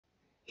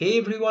Hey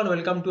everyone,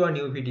 welcome to a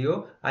new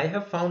video. I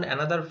have found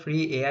another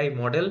free AI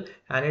model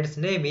and its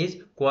name is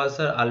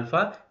Quasar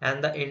Alpha,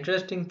 and the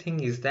interesting thing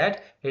is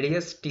that it is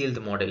a stealth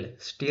model.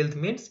 Stealth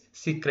means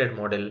secret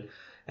model.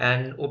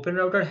 And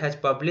OpenRouter has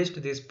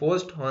published this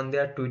post on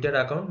their Twitter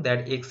account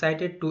that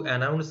excited to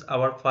announce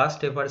our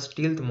first ever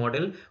stealth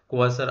model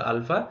Quasar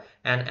Alpha.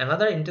 And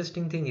another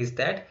interesting thing is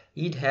that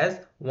it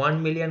has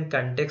 1 million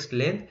context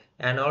length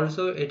and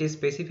also it is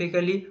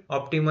specifically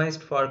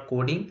optimized for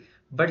coding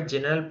but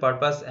general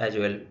purpose as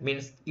well,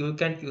 means you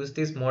can use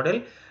this model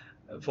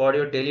for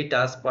your daily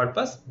task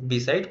purpose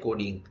beside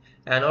coding.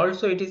 And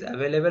also it is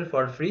available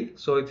for free,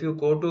 so if you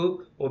go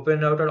to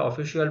OpenRouter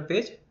official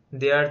page,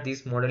 there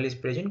this model is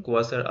present,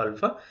 Quasar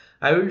Alpha.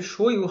 I will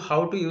show you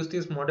how to use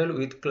this model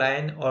with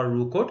Cline or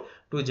RooCode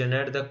to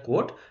generate the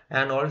code,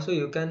 and also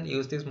you can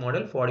use this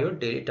model for your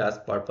daily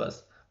task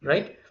purpose.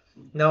 Right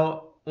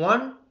now,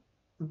 one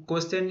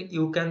question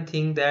you can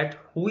think that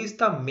who is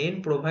the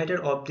main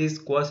provider of this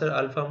Quasar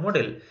Alpha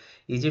model?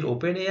 Is it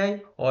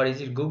OpenAI or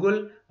is it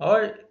Google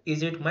or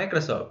is it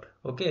Microsoft?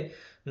 Okay,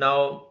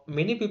 now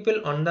many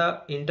people on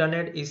the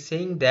internet is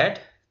saying that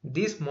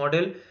this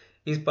model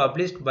is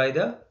published by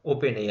the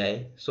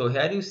OpenAI. So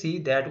here you see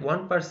that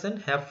one person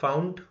have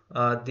found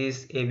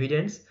this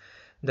evidence.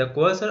 The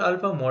Quasar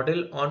Alpha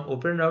model on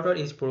OpenRouter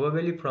is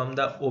probably from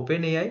the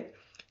OpenAI.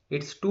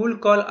 Its tool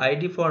call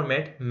ID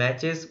format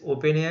matches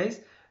OpenAI's,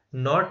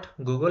 not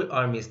Google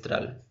or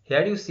Mistral.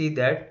 Here you see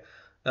that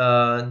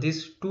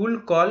this tool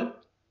call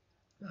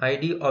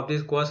ID of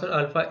this Quasar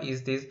Alpha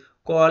is this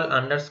call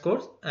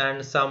underscores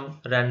and some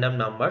random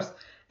numbers,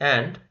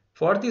 and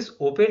for this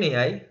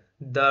OpenAI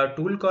the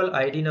tool call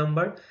ID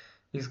number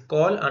is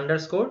call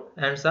underscore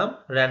and some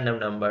random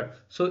number,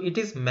 so it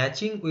is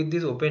matching with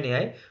this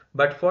OpenAI.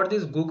 But for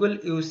this Google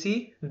you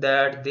see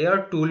that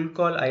their tool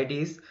call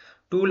ID is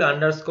tool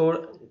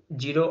underscore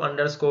 0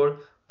 underscore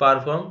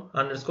perform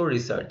underscore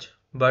research,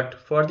 but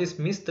for this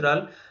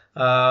Mistral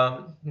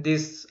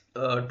this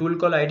tool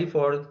call ID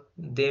for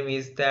them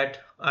is that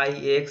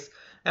IX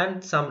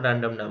and some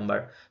random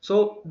number.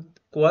 So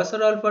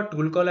Quasar Alpha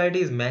tool call ID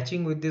is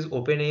matching with this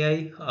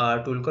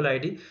OpenAI tool call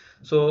ID.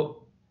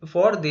 So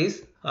for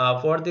this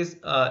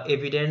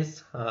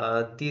evidence,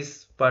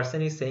 this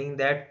person is saying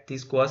that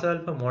this Quasar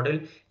Alpha model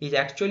is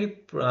actually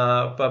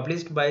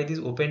published by this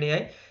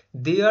OpenAI.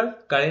 They are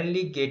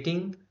currently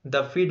getting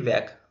the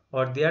feedback,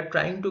 or they are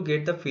trying to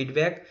get the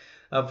feedback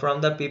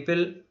from the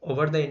people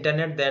over the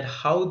internet that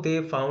how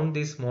they found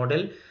this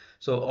model.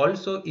 So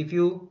also if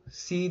you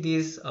see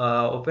this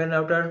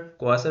OpenRouter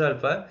Quasar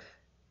Alpha,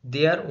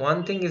 there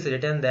one thing is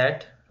written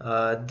that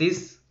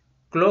this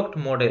cloaked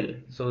model.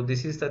 So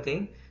this is the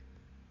thing,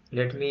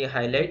 let me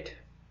highlight.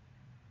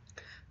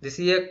 This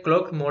is a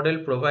cloaked model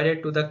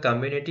provided to the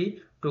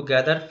community to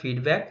gather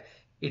feedback.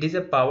 It is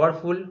a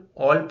powerful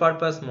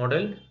all-purpose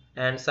model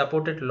and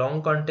supported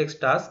long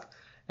context tasks,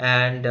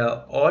 and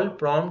all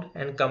prompt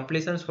and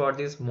completions for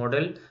this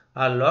model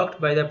are locked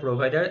by the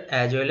provider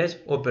as well as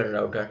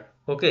OpenRouter.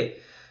 Okay,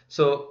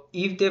 so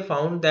if they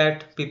found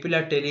that people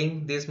are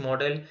telling this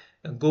model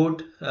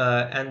good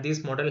and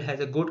this model has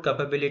a good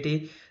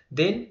capability,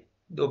 then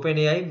the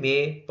OpenAI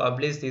may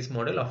publish this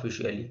model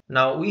officially.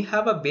 Now we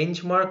have a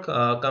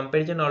benchmark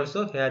comparison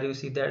also. Here you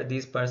see that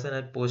this person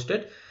has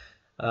posted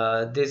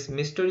this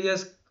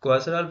mysterious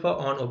Quasar Alpha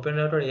on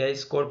OpenRouter AI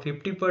scored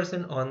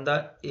 50% on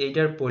the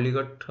Azure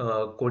Polyglot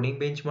coding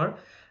benchmark,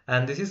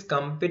 and this is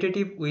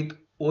competitive with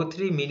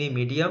O3 Mini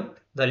Medium,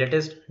 the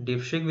latest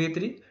DeepSeek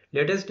V3.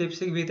 Latest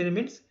DeepSeek V3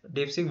 means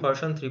DeepSeek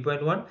version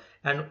 3.1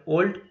 and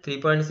old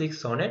 3.6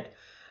 Sonnet.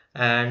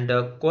 And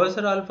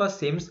Quasar Alpha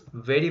seems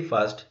very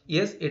fast.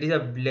 Yes, it is a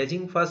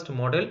blazing fast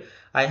model.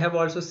 I have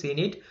also seen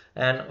it,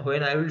 and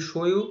when I will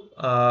show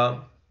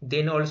you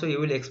then also you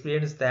will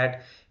experience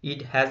that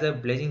it has a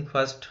blazing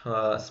fast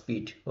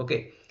speed.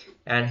 Okay,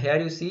 and here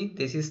you see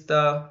this is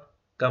the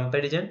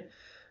comparison.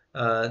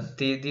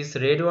 This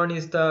red one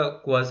is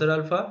the Quasar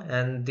Alpha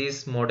and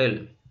this model.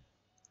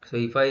 So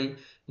if I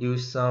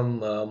use some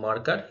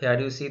marker, here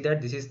you see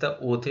that this is the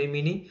O3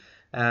 mini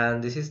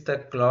and this is the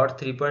Claude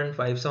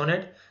 3.5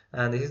 Sonnet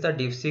and this is the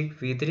DeepSeek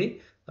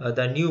V3,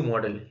 the new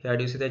model. Here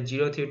you see the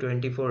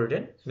 0324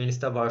 written, means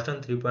the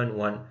version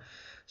 3.1.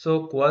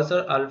 So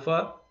Quasar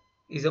Alpha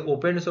is an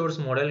open source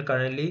model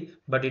currently,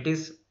 but it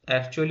is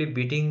actually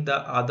beating the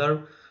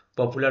other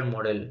popular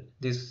model.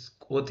 This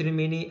O3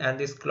 mini and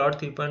this Claude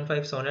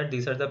 3.5 Sonnet,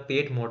 these are the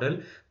paid model,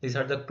 these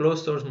are the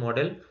closed source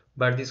model,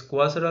 but this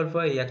Quasar Alpha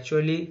is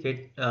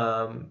actually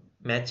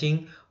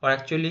matching or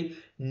actually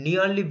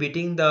nearly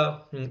beating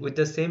the with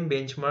the same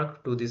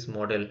benchmark to this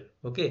model.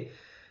 Okay,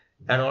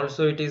 and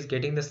also it is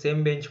getting the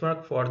same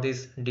benchmark for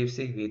this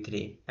DeepSeek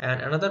V3.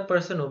 And another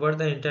person over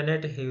the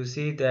internet, you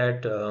see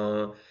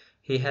that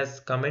he has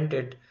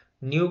commented,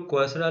 new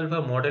Quasar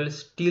Alpha model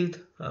stealth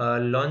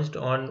launched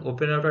on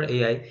OpenRouter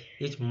AI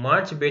is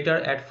much better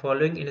at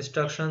following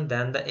instruction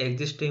than the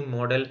existing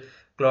model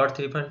Claude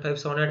 3.5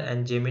 Sonnet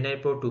and Gemini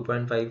Pro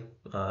 2.5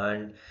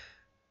 and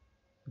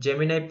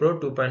Gemini Pro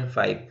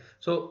 2.5.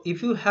 So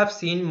if you have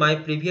seen my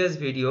previous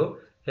video,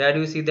 here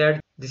you see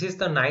that This is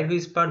the Night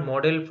Whisper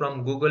model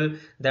from Google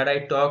that I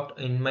talked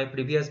in my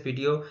previous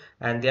video,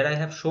 and there I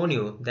have shown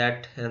you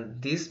that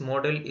this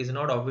model is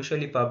not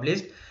officially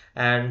published,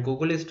 and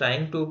Google is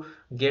trying to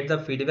get the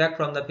feedback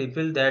from the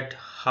people that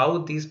how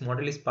this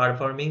model is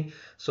performing.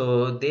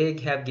 So they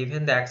have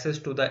given the access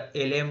to the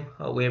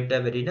LLM web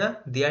dev arena.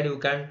 There you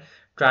can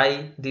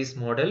try this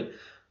model,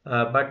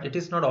 but it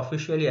is not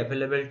officially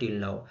available till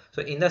now.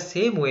 So in the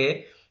same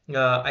way,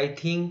 I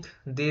think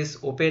this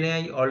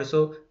OpenAI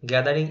also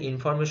gathering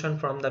information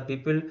from the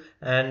people,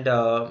 and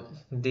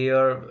they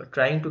are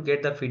trying to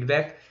get the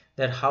feedback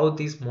that how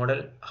this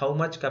model, how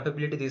much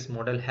capability this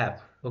model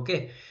have.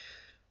 Okay,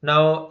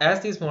 now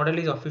as this model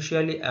is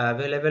officially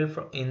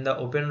available in the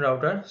open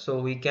router,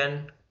 so we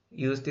can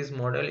use this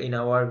model in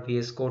our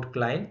VS Code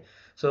client.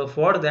 So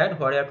for that,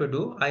 what I have to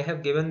do, I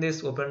have given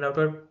this open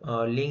router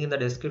link in the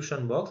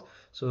description box.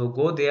 So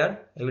go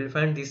there, you will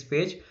find this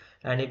page,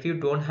 and if you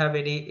don't have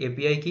any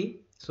API key,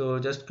 so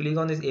just click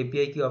on this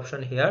API key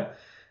option here,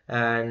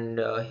 and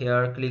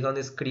here click on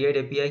this create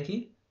API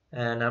key,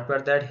 and after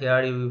that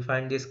here you will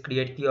find this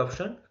create key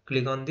option.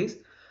 Click on this,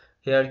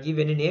 here give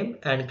any name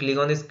and click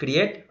on this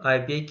create.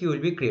 API key will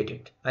be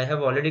created. I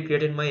have already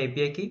created my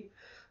API key.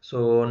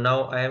 So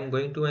now I am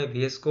going to my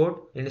VS Code,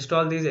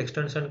 install this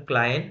extension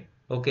Cline.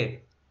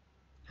 Okay,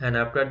 and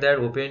after that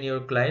open your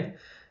client,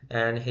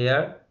 and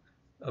here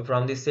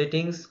from the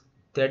settings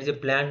there is a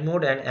plan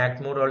mode and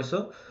act mode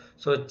also.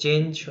 So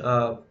change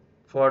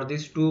for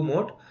these two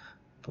mode.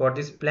 For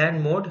this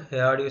plan mode,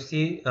 here you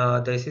see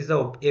this is the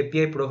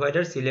API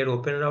provider. Select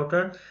open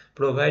router,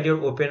 provide your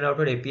open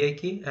router API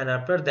key, and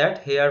after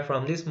that here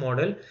from this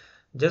model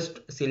just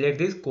select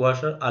this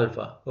Quasar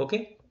Alpha.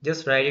 Okay,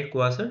 just write it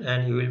Quasar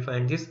and you will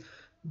find this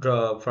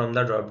from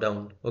the drop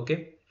down.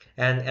 Okay,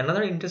 and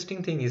another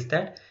interesting thing is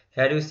that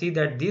here you see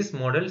that this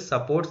model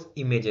supports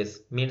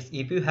images. Means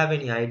if you have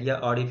any idea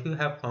or if you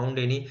have found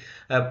any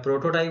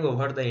prototype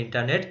over the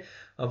internet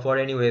for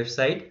any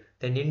website,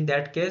 then in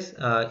that case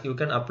you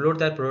can upload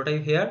that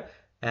prototype here,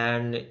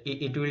 and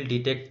it will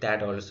detect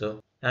that also.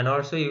 And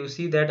also you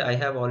see that I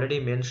have already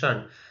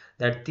mentioned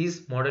that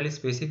this model is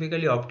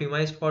specifically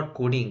optimized for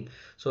coding,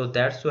 so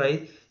that's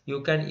why you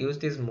can use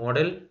this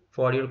model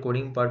for your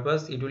coding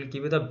purpose. It will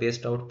give you the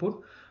best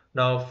output.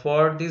 Now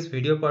for this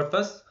video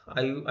purpose,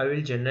 I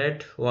will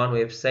generate one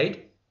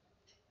website,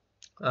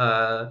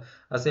 a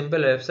simple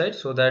website,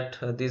 so that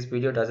this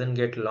video doesn't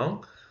get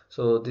long.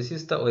 So this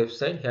is the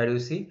website. Here you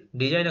see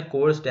design a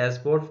course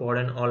dashboard for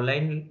an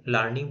online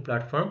learning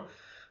platform,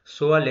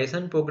 show a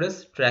lesson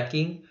progress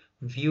tracking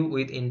view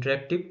with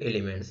interactive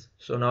elements.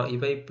 So now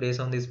if I press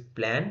on this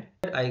plan,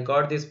 I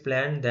got this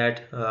plan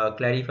that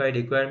clarify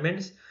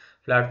requirements,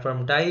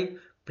 platform type,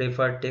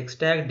 preferred tech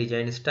stack,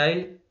 design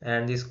style,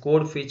 and this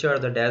code feature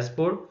the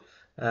dashboard.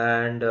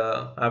 And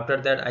after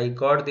that I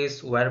got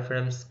this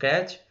wireframe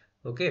sketch.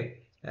 Okay,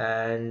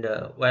 and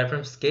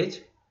wireframe sketch.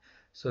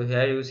 So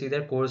here you see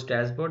the course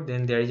dashboard,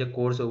 then there is a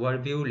course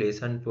overview,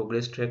 lesson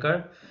progress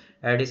tracker,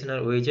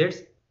 additional widgets,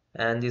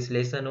 and this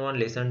lesson 1,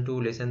 lesson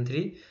 2, lesson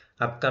 3,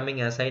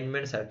 upcoming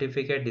assignment,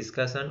 certificate,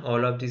 discussion,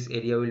 all of this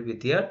area will be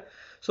there.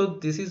 So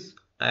this is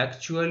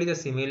actually the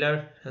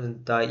similar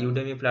the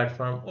Udemy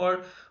platform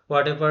or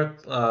whatever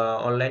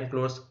online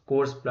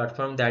course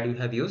platform that you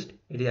have used.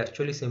 It is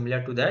actually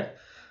similar to that.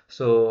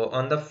 So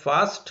on the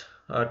first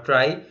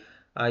try,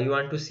 you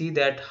want to see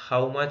that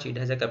how much it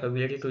has a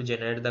capability to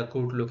generate the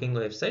good looking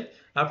website.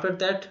 After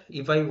that,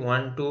 if I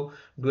want to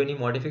do any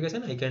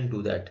modification, I can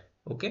do that.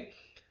 Okay,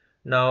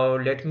 now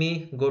let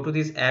me go to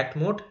this act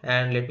mode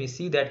and let me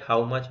see that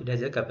how much it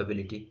has a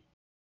capability.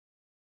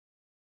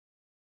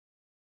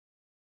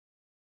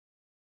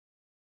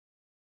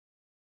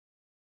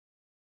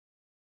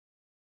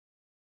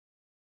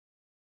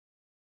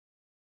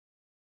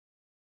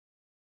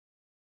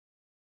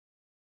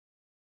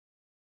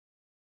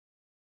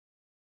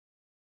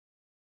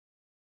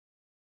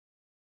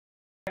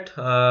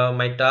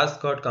 My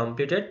task got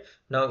completed.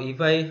 Now if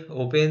I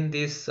open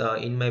this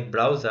in my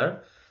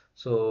browser,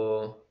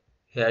 so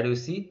here you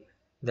see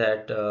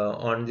that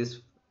on this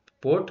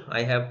port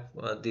I have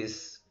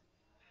this.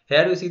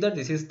 Here you see that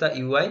this is the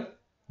UI,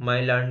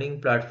 my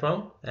learning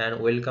platform, and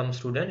welcome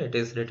student. It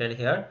is written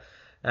here,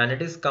 and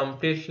it is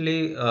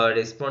completely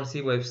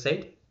responsive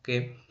website.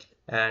 Okay,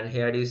 and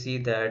here you see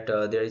that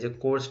there is a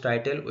course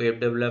title, web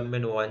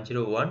development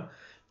 101,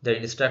 the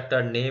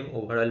instructor name,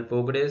 overall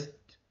progress.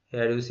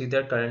 Here you see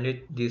that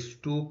currently these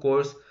two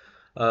course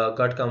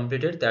got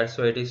completed. That's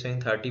why it is showing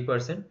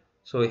 30%.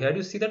 So here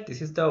you see that this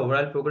is the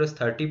overall progress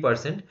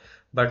 30%.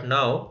 But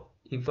now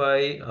if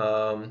I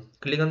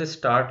click on the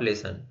start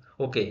lesson,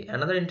 okay,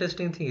 another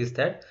interesting thing is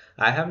that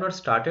I have not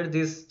started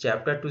this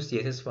chapter to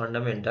CSS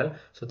fundamental,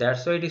 so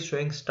that's why it is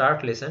showing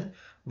start lesson.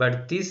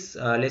 But these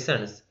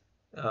lessons,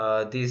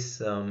 this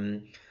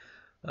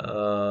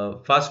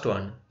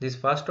this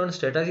first one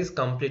status is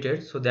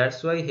completed, so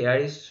that's why here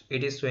is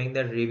it is showing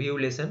that review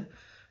lesson.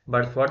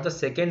 But for the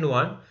second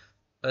one,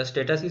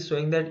 status is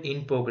showing that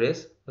in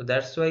progress, so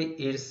that's why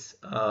it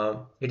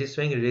is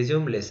showing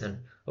resume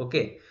lesson.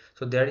 Okay,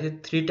 so there is a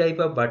three type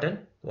of button.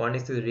 One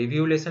is the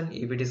review lesson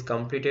if it is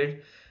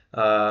completed,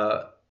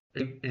 uh,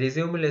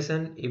 resume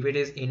lesson if it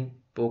is in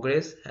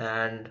progress,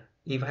 and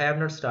if I have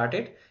not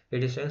started,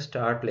 it is showing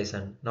start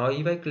lesson. Now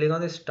if I click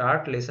on the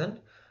start lesson,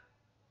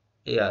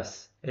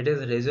 yes, it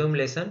is resume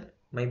lesson.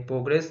 My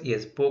progress,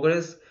 yes,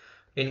 progress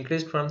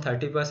increased from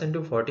 30%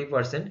 to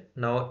 40%.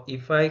 Now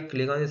if I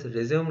click on this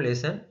resume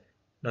lesson,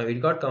 now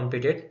it got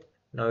completed.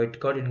 Now it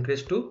got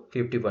increased to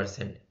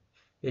 50%.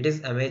 It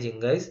is amazing,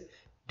 guys.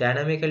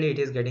 Dynamically it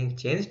is getting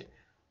changed.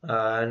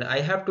 And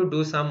I have to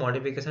do some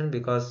modification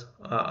because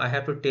I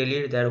have to tell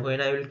it that when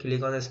I will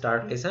click on the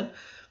start lesson,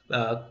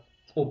 uh,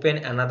 open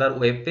another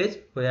web page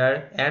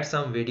where add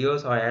some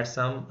videos or add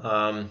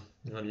some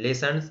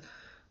lessons.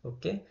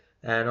 Okay,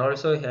 and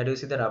also here you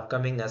see the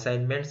upcoming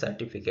assignment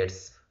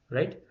certificates,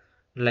 right?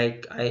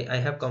 Like I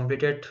have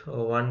completed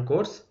one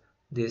course,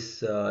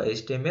 this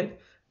HTML,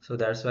 so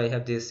that's why I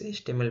have this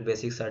HTML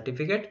basic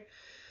certificate.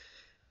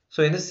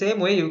 So in the same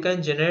way you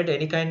can generate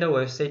any kind of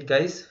website,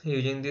 guys,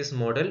 using this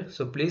model.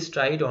 So please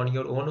try it on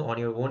your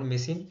own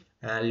machine,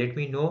 and let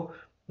me know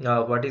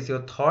what is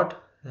your thought,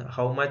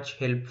 how much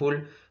helpful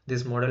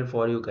this model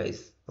for you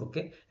guys.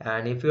 Okay,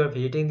 and if you are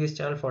visiting this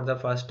channel for the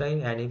first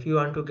time, and if you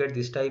want to get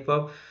this type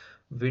of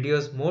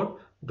videos more,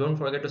 don't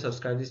forget to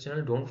subscribe this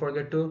channel, don't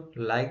forget to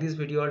like this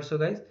video also,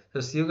 guys. So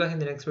see you guys in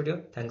the next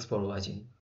video. Thanks for watching.